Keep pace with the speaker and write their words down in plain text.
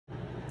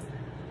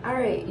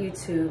Alright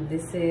YouTube,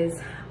 this is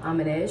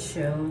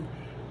Shun,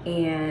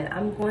 and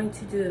I'm going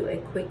to do a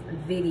quick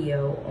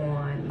video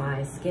on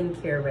my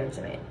skincare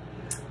regimen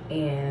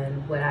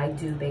and what I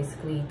do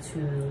basically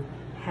to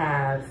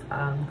have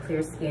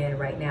clear skin.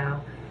 Right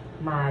now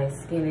my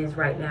skin is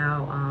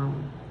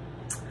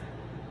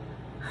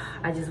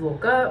I just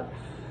woke up,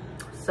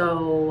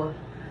 so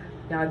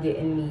y'all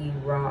getting me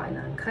raw and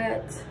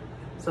uncut.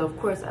 So of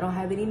course I don't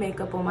have any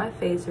makeup on my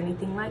face or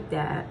anything like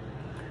that.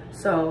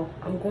 So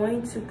I'm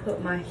going to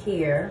put my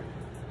hair,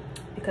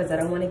 because I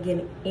don't want to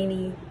get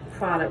any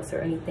products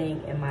or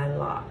anything in my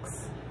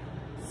locks.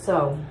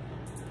 So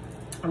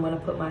I'm going to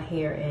put my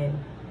hair in,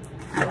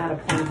 not a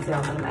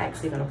ponytail, but I'm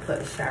actually going to put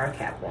a shower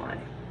cap on.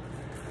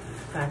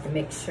 So I have to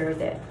make sure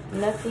that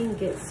nothing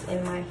gets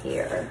in my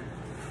hair.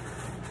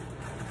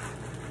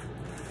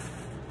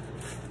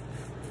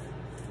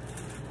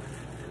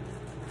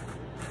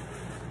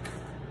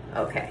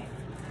 Okay,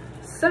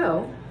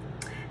 so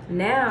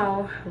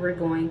now we're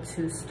going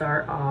to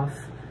start off.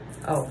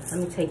 Oh, let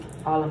me take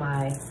all of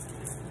my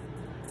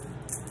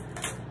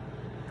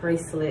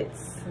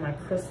bracelets, my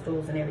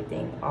crystals and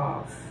everything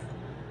off.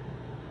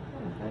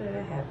 Oh, how did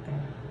that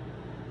happen?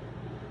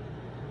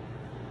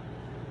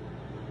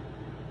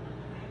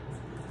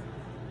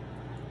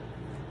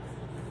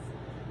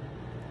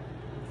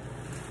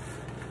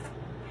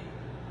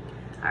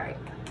 All right.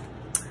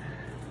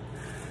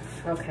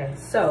 Okay,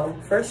 so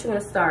first you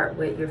want to start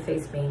with your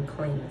face being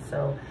clean.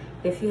 So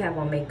if you have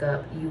on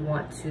makeup, you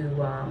want to,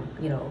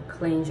 you know,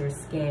 cleanse your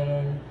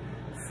skin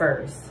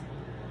first.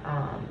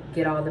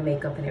 Get all the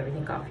makeup and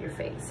everything off your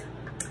face.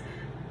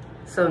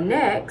 So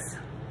next,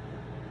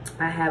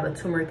 I have a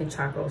turmeric and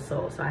charcoal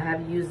soap. So I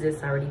have used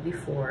this already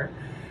before.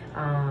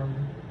 So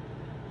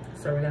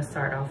we're going to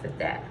start off with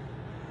that.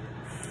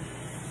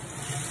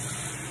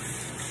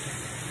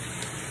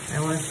 I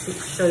want to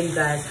show you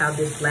guys how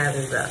this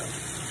lathers up.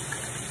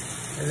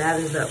 It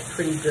lathers up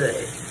pretty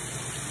good.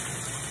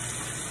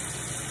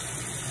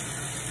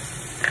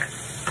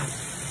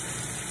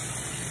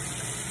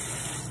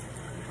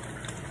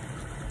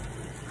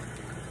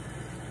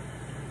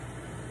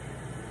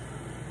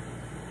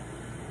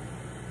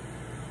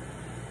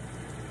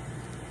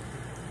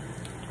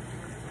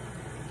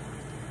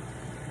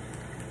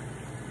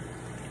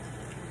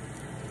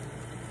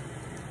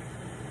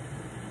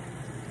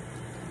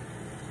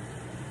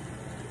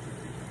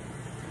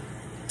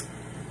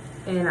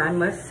 And I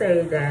must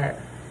say that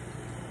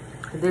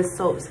this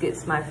soap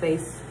gets my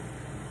face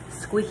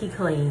squeaky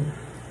clean.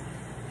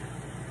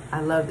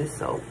 I love this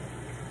soap.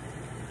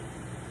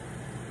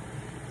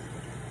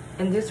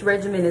 And this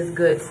regimen is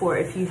good for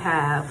if you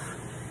have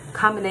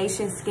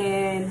combination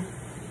skin,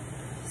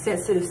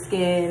 sensitive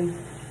skin,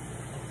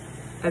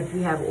 if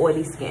you have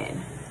oily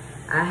skin.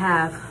 I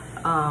have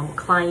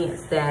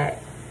clients that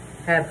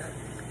have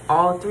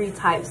all three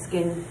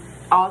skin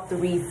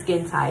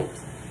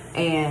types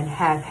and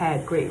have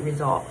had great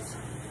results.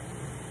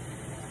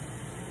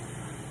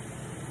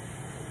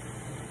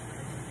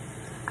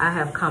 I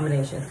have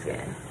combination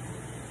skin.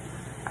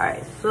 All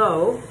right,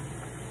 so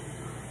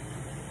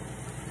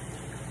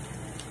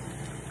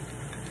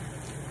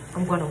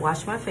I'm going to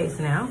wash my face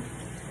now.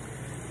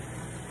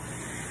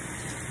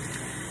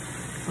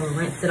 I'll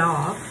rinse it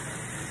off.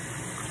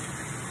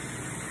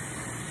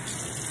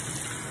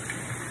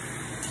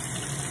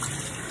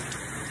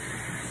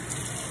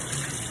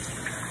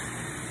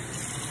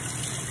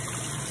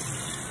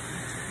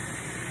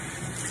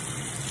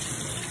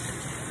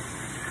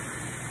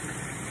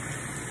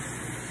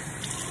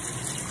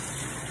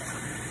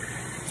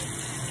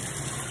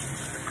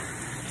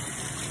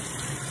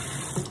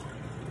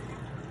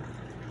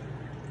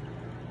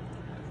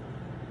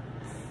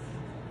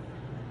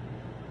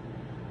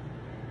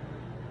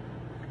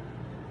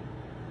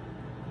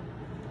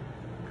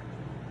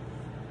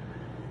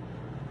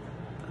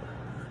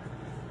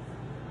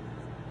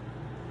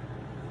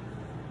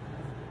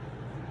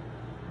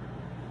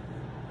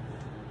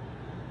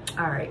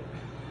 All right,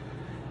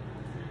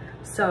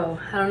 so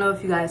I don't know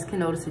if you guys can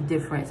notice a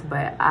difference,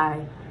 but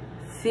I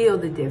feel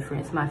the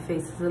difference. My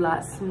face is a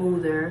lot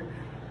smoother,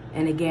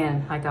 and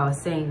again, like I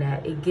was saying,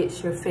 that it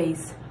gets your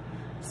face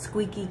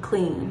squeaky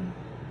clean.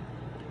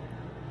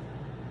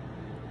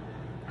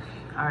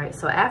 All right,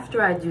 so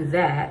after I do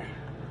that,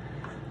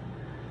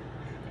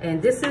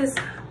 and this is,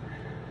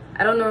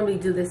 I don't normally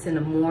do this in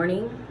the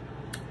morning,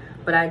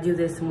 but I do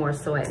this more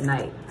so at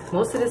night.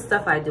 Most of this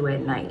stuff I do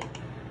at night.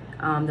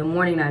 The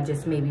morning I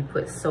just maybe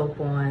put soap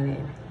on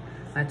and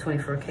my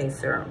 24K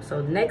serum. So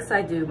next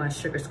I do my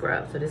sugar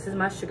scrub. So this is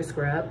my sugar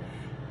scrub.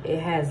 It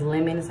has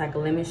lemon, it's like a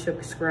lemon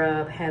sugar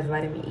scrub, has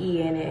vitamin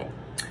E in it.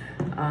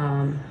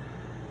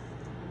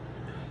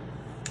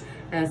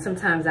 And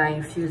sometimes I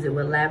infuse it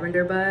with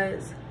lavender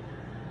buds.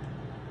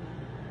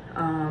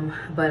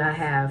 But I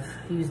have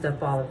used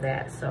up all of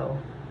that, so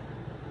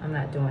I'm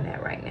not doing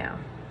that right now.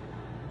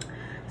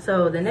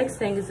 So the next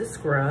thing is the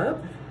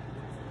scrub.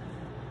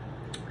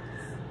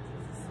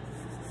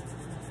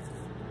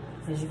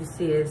 As you can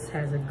see, it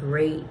has a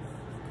great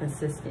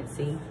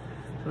consistency.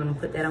 I'm gonna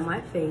put that on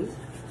my face.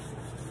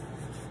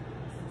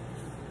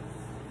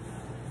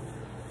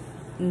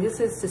 And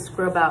this is to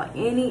scrub out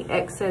any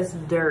excess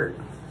dirt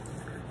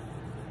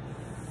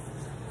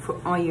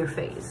on your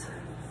face.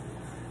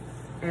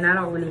 And I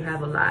don't really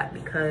have a lot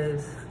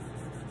because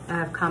I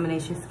have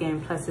combination skin,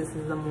 plus this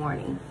is the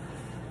morning.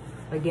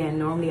 Again,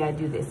 normally I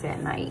do this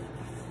at night.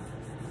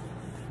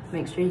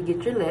 Make sure you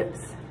get your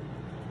lips.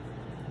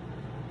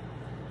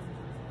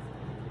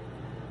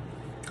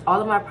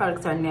 All of my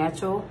products are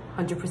natural,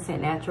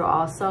 100% natural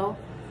also.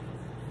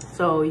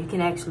 So you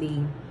can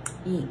actually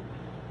eat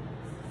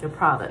the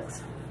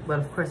products. But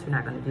of course, we're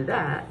not gonna do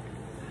that.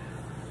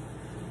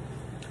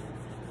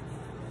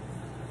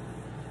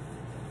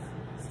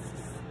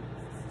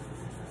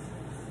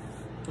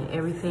 And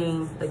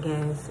everything,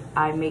 again,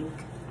 I make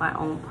my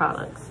own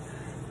products.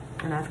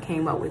 And I've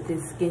came up with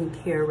this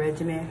skincare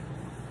regimen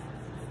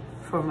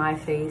for my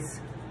face.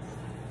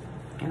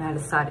 And I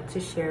decided to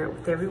share it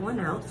with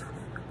everyone else.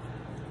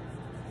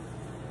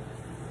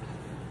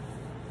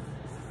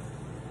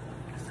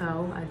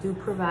 So I do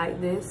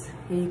provide this,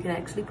 and you can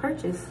actually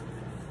purchase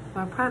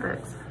my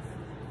products.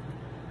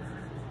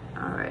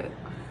 All right,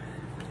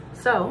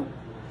 so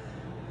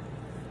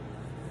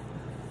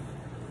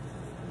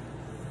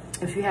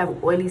if you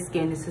have oily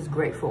skin, this is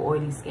great for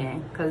oily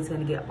skin because it's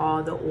gonna get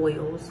all the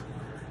oils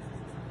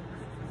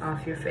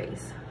off your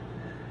face,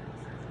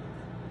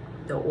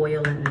 the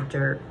oil and the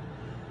dirt.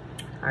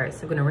 All right,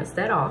 so we're gonna rinse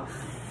that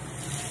off.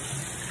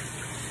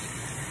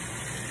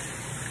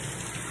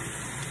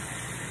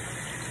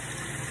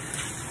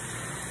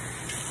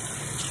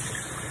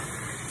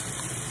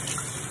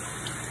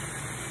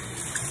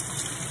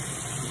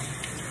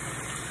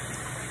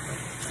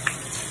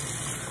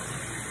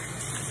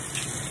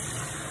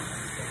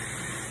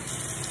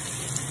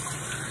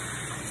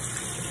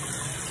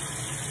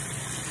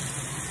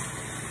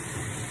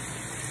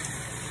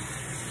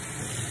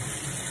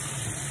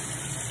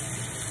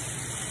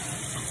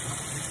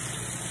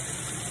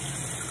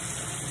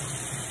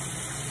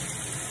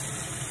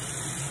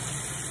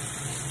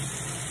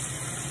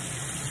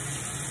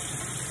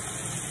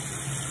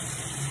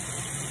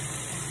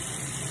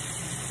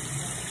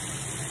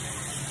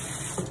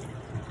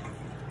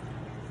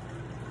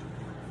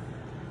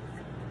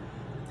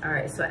 All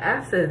right, so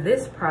after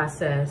this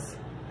process,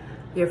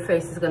 your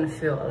face is gonna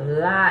feel a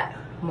lot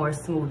more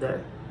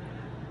smoother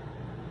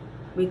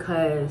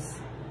because,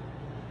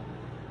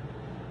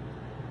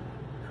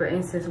 for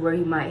instance, where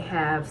you might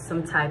have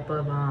some type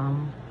of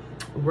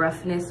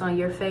roughness on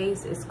your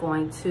face, it's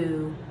going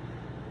to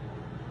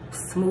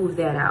smooth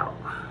that out.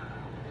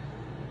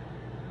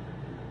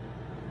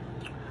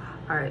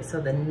 All right,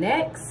 so the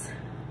next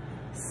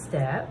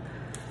step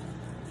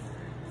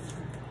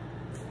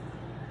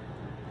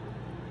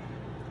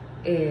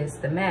is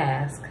the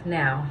mask.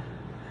 Now,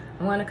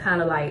 I want to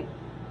kind of like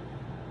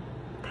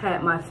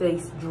pat my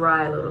face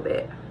dry a little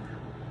bit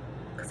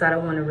because I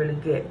don't want to really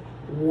get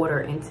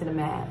water into the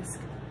mask.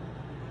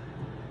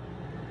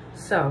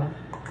 So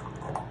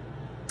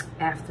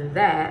after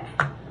that,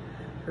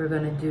 we're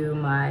gonna do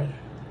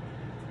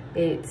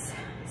it's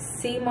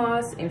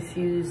Seamoss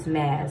infused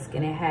mask,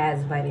 and it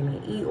has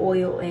vitamin E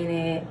oil in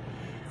it,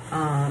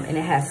 and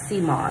it has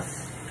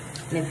Seamoss.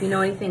 And if you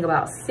know anything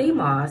about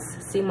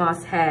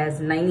Seamoss has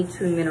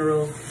 92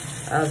 minerals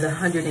of the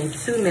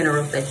 102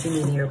 minerals that you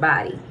need in your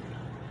body.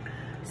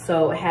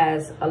 So it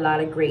has a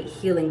lot of great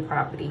healing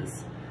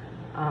properties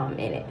in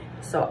it.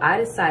 So I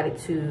decided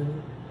to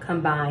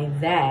combine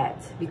that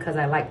because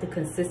I like the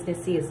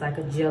consistency. It's like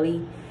a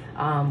jelly.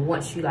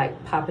 Once you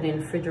like pop it in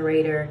the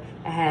refrigerator,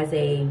 it has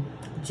a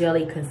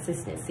jelly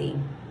consistency.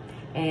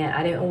 And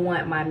I didn't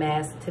want my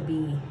mask to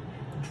be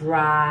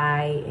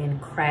dry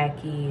and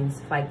cracky and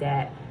stuff like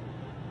that.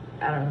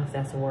 I don't know if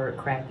that's a word,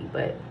 cracky,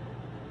 but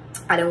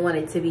I didn't want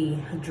it to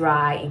be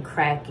dry and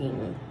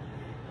cracking.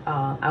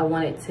 I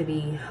want it to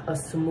be a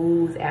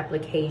smooth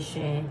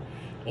application,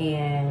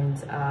 and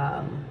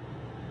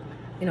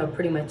you know,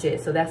 pretty much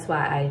it. So that's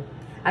why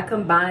I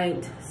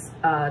combined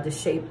I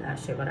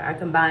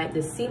combined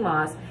the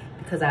Seamoss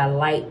because I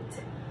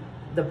liked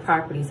the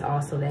properties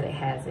also that it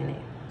has in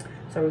it.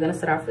 So we're gonna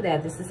start off with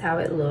that. This is how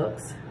it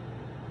looks.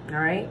 All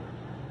right.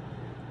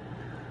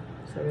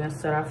 So we're gonna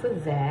start off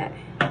with that.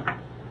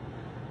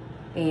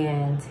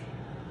 And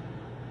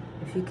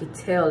if you could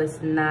tell,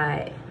 it's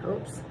not,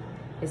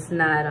 it's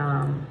not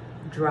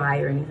dry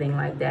or anything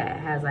like that. It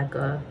has like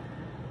a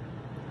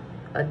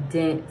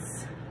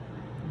dense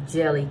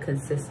jelly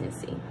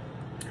consistency.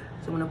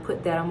 So I'm gonna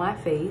put that on my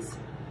face.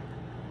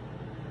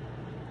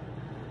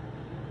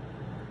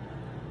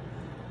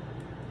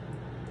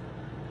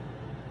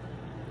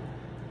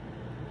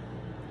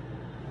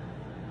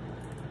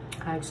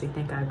 I actually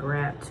think I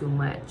grabbed too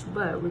much,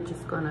 but we're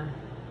just gonna,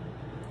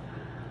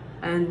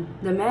 and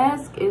the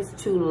mask is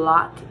to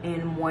lock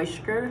in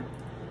moisture.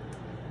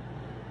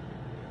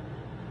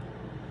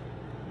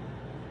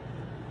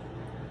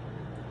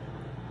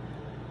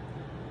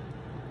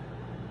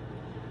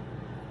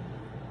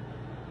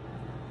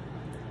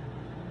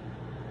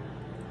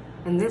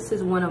 And this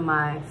is one of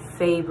my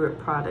favorite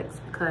products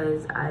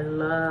because I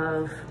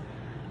love,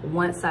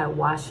 once I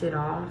wash it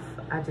off,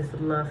 I just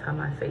love how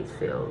my face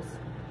feels.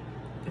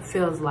 It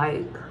feels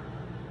like,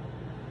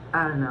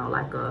 I don't know,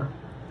 like a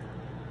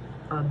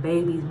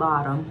baby's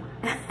bottom.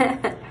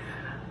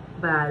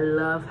 But I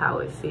love how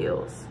it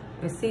feels.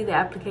 And see, the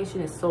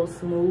application is so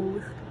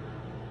smooth.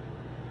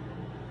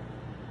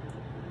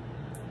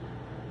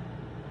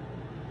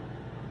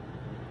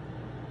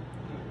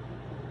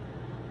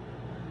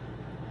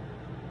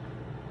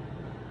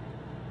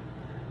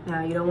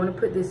 Now, you don't want to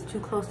put this too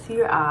close to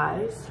your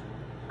eyes.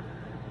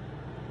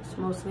 It's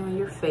mostly on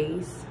your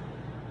face.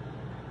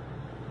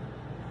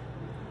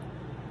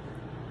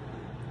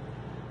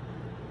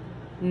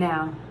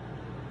 Now,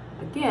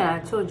 again, I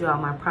told you all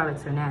my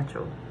products are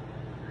natural.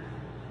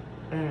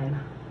 And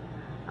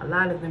a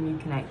lot of them you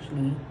can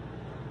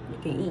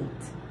eat.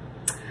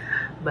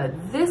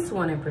 But this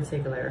one in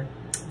particular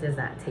does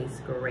not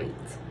taste great.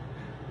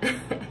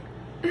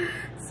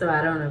 So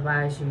I don't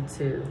advise you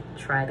to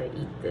try to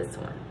eat this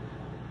one.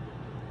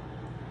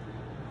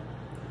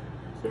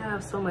 See, I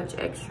have so much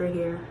extra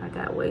here. I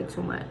got way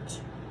too much.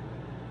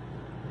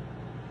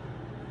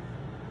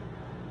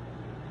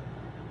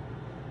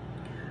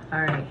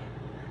 All right,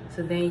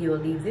 so then you'll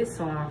leave this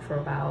on for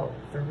about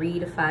 3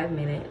 to 5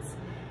 minutes.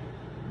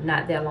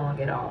 Not that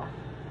long at all.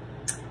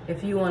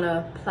 If you want to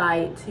apply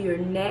it to your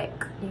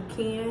neck, you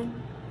can,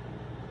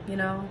 you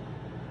know,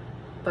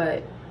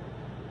 but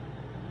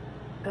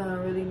I don't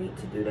really need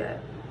to do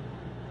that.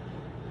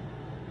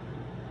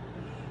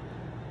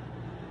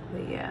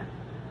 But yeah,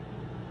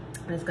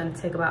 and it's going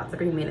to take about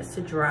 3 minutes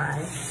to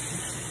dry.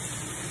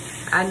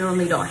 I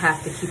normally don't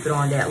have to keep it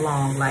on that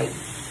long, like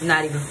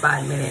not even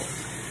 5 minutes.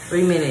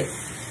 3 minutes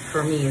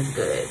for me is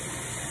good.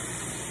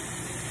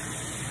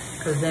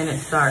 Because then it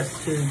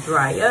starts to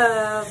dry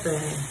up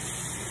and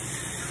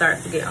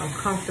starts to get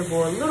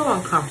uncomfortable, a little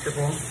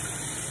uncomfortable.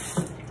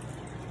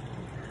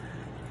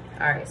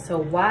 All right, so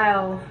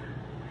while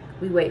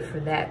we wait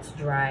for that to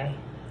dry,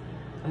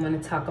 I'm going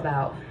to talk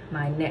about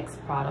my next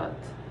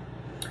product.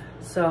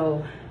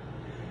 So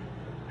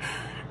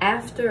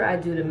after I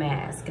do the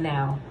mask,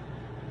 now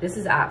this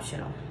is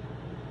optional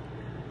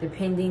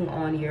depending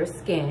on your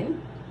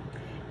skin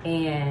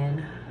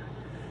and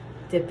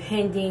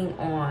depending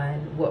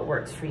on what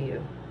works for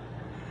you.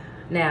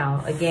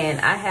 Now, again,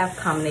 I have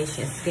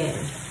combination skin,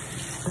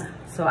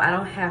 so I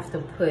don't have to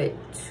put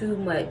too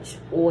much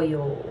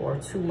oil or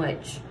too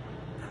much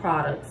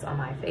products on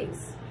my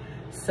face.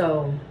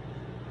 So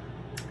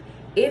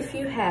if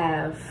you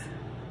have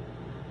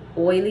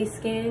oily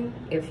skin,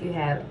 if you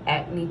have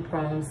acne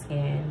prone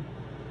skin,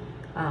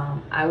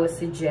 I would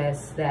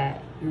suggest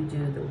that you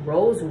do the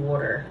rose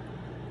water.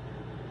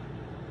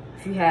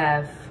 If you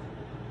have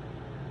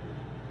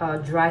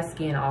dry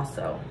skin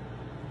also,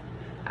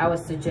 I would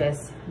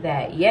suggest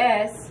that.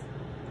 Yes.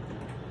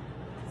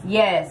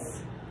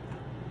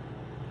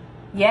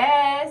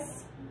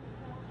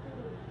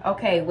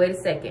 Okay, wait a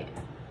second.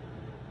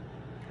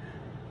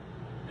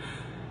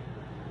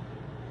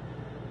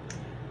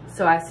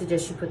 So I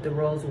suggest you put the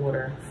rose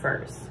water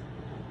first.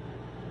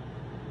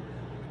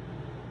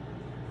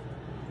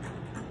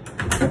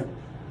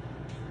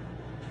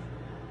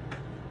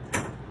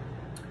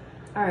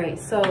 All right,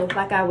 so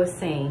like I was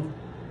saying,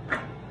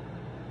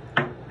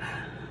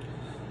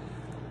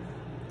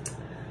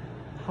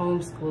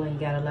 homeschooling, you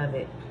gotta love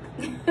it.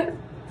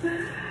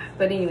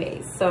 But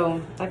anyway,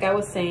 so like I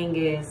was saying,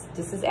 is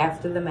this is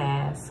after the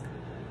mask,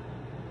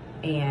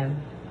 and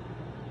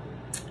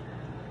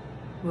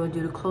we'll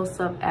do the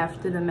close-up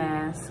after the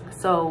mask.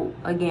 So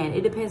again,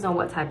 it depends on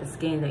what type of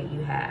skin that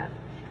you have.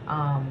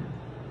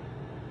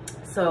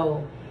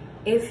 So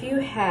if you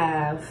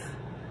have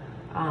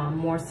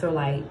more so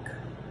like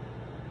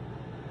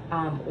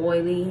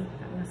oily,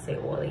 I'm gonna say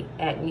oily,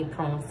 acne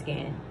prone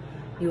skin,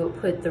 you would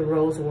put the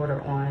rose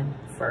water on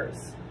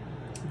first,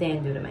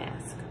 then do the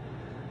mask.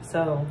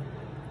 So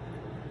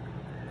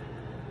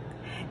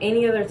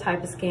any other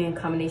type of skin,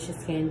 combination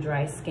skin,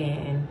 dry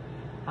skin,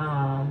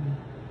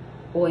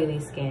 oily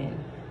skin,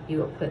 you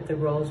would put the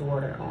rose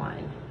water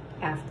on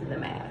after the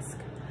mask.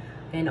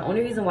 And the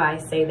only reason why I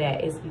say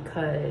that is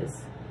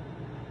because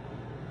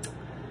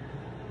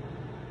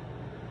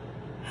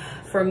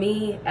for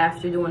me,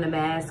 after doing the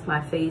mask,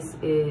 my face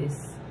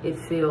it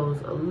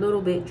feels a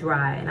little bit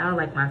dry, and I don't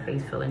like my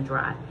face feeling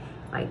dry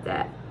like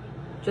that.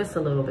 Just a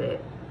little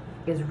bit.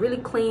 It's really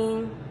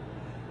clean,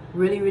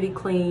 really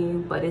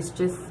clean, but it's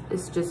just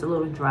a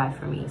little dry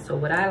for me. So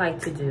what I like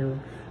to do,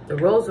 the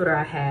rose water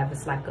I have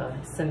is like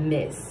some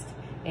mist,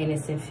 and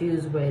it's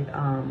infused with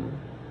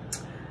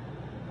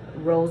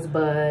rose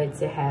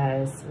buds. It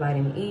has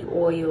vitamin E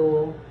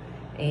oil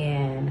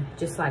and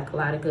just like a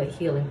lot of good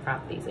healing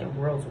properties in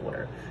rose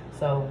water.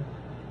 So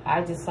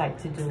I just like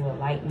to do a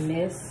light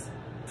mist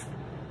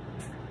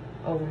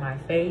over my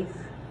face,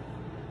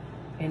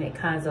 and it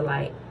kind of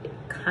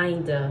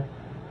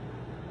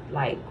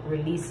like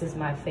releases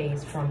my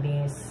face from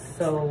being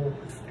so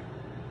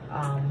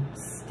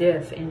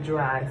stiff and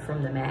dry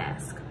from the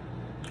mask.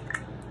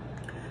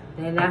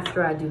 Then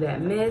after I do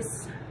that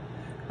mist,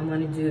 I'm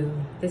gonna do,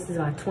 this is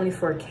my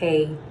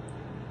 24K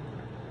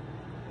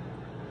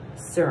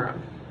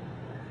serum.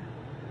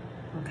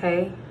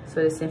 Okay, so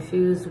it's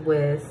infused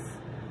with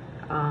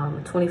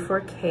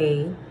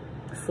 24K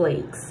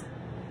flakes,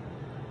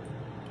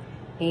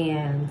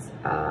 and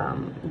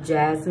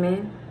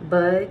jasmine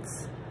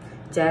buds.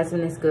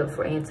 Jasmine is good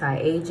for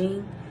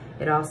anti-aging.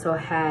 It also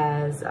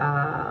has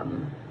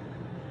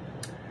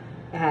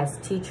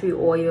tea tree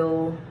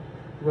oil,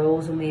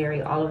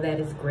 rosemary. All of that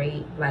is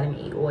great. Vitamin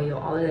E oil.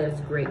 All of that is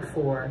great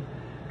for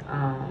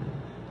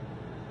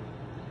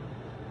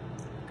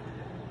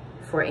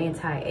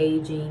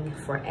anti-aging,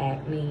 for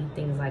acne,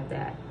 things like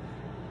that.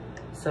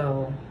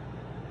 So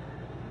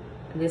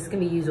this can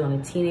be used on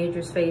a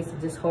teenager's face.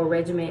 This whole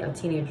regimen, a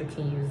teenager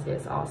can use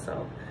this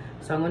also.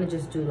 So I'm going to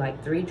just do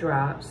like 3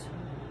 drops.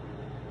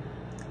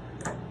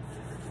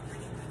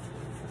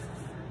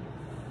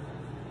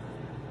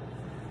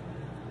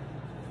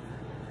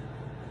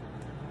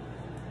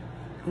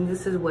 And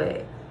this is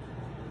what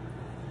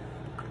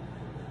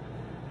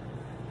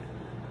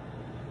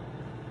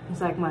it's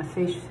like. My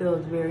face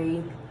feels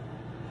very,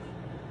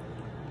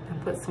 I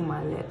put some on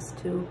my lips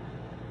too.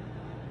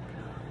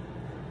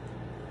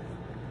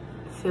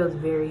 It feels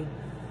very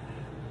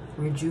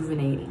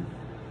rejuvenating.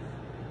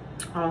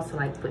 I also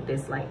like to put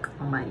this like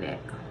on my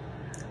neck.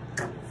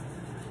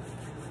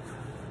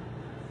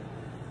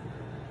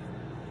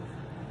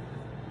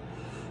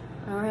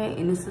 All right,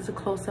 and this is a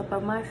close-up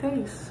of my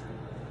face.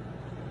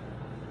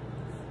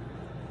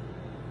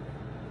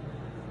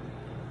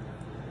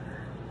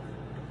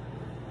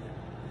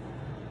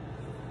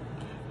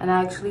 And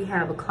I actually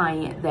have a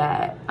client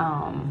that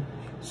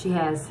she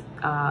has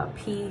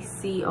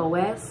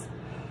PCOS,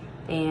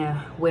 and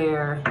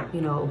where, you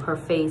know, her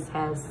face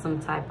has some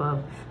type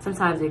of,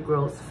 sometimes it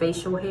grows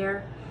facial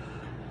hair,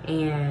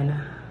 and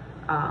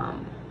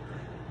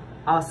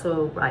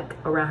also like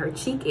around her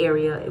cheek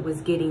area, it was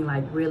getting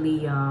like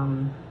really,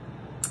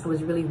 it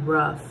was really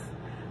rough.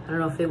 I don't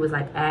know if it was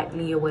like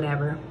acne or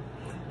whatever,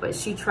 but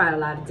she tried a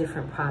lot of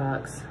different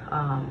products,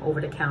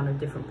 over the counter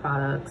different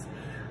products.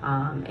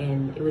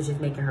 And it was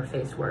just making her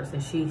face worse,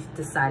 and she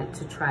decided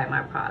to try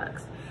my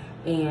products,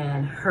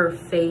 and her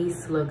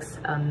face looks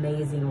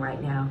amazing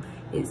right now.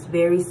 It's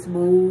very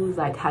smooth,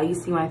 like how you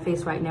see my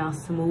face right now,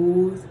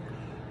 smooth,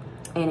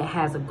 and it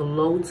has a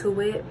glow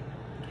to it.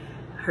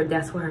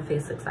 That's what her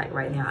face looks like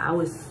right now. I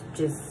was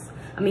just,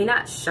 I mean,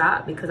 not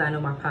shocked because I know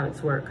my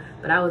products work,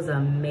 but I was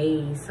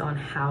amazed on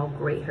how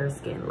great her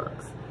skin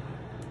looks.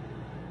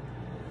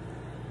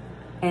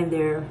 And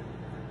they're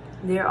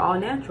all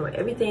natural.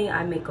 Everything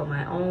I make on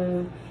my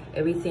own.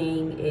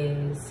 Everything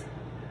is,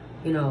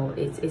 you know,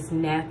 it's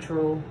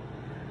natural,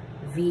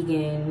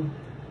 vegan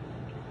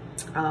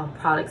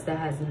products that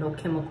has no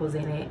chemicals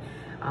in it,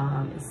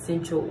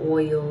 essential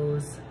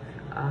oils,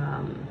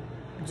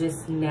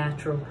 just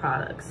natural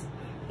products,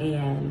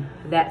 and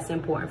that's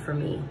important for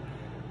me.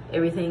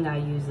 Everything I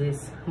use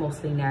is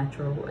mostly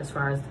natural, as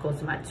far as goes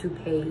to my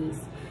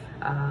toothpaste,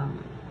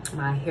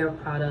 my hair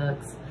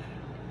products.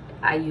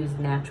 I use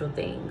natural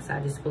things.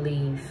 I just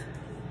believe,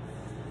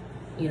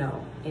 you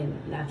know, in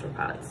natural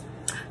products.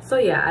 So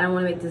yeah, I don't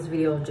want to make this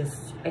video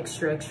just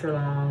extra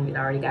long. It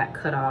already got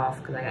cut off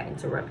because I got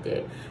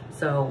interrupted.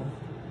 So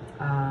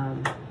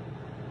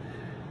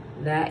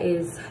that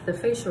is the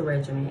facial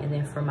regimen. And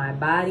then for my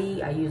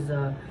body, I use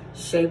a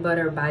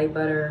Shaebutter body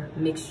butter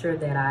mixture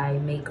that I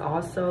make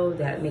also,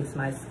 that makes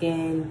my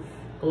skin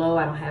glow.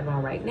 I don't have it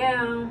on right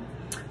now,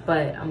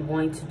 but I'm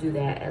going to do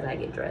that as I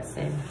get dressed,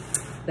 and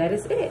that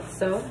is it.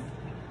 So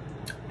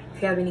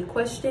if you have any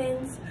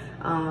questions,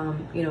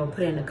 you know,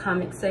 put it in the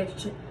comment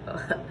section,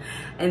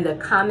 in the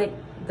comment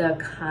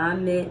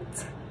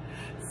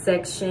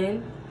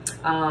section.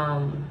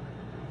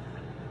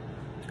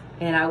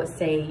 And I would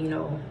say, you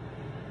know,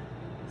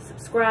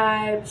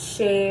 subscribe,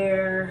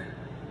 share,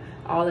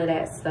 all of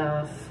that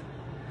stuff.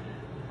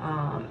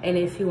 And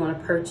if you want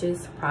to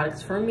purchase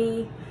products from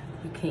me,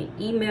 you can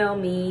email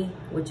me,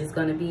 which is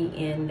going to be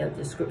in the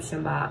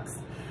description box.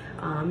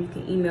 You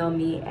can email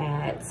me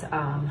at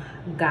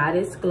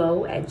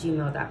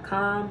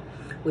ghoddessglow@gmail.com,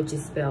 which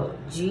is spelled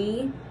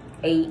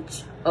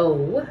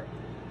GHODDESSGLOW,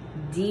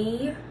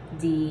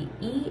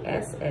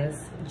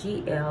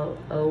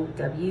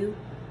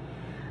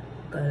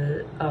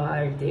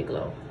 I did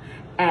glow,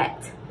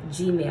 at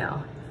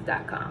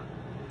gmail.com.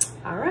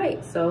 All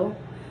right, so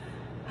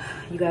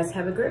you guys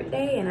have a great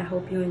day, and I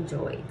hope you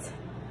enjoyed.